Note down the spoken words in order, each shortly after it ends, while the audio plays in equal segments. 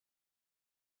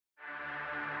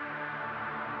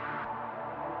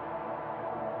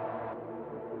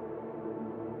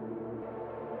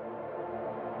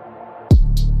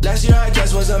Last year I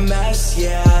just was a mess,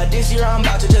 yeah. This year I'm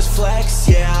about to just flex,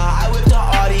 yeah. I whipped the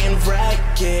Audi and wreck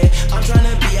it. I'm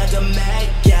tryna be at the Met,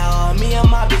 yeah. Me and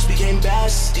my bitch became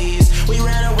besties. We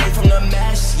ran away from the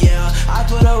mess, yeah. I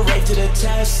put a rape to the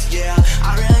test, yeah.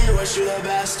 I really wish you the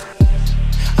best.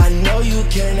 I know you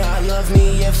cannot love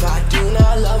me if I do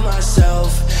not love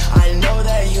myself. I know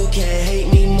that you can't hate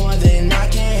me more than I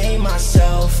can hate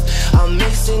myself. I'm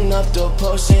mixing up the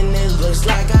potion, it looks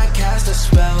like I cast a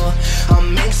spell.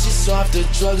 I'm anxious off the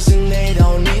drugs and they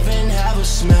don't even have a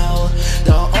smell.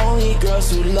 The only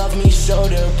girls who love me show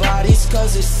their bodies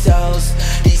cause it sells.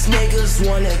 These niggas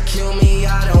wanna kill me,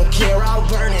 I don't care, I'll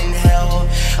burn in hell.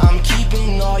 I'm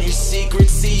keeping all your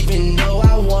secrets even though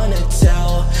I wanna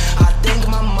tell. I think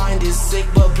my mind is sick,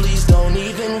 but please don't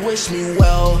even wish me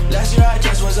well. Last year I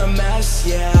just was a mess,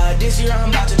 yeah. This year I'm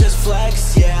about to just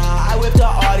flex, yeah. I whipped the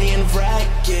Audi and wreck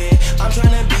it. I'm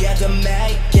tryna be at the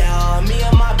Met, yeah. Me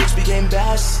and my bitch became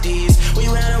besties. We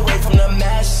ran away from the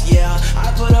mess, yeah.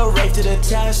 I put a rape to the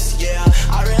test, yeah.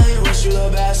 I really wish you the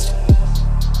best.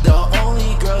 The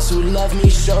only girls who love me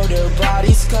show their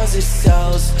bodies cause it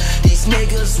sells. These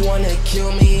niggas wanna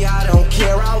kill me, I don't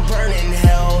care, I'll burn in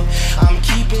hell. I'm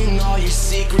keeping all your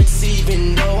secrets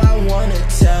even though I wanna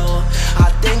tell.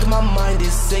 I think my mind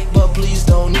is sick, but please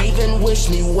don't even wish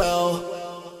me well.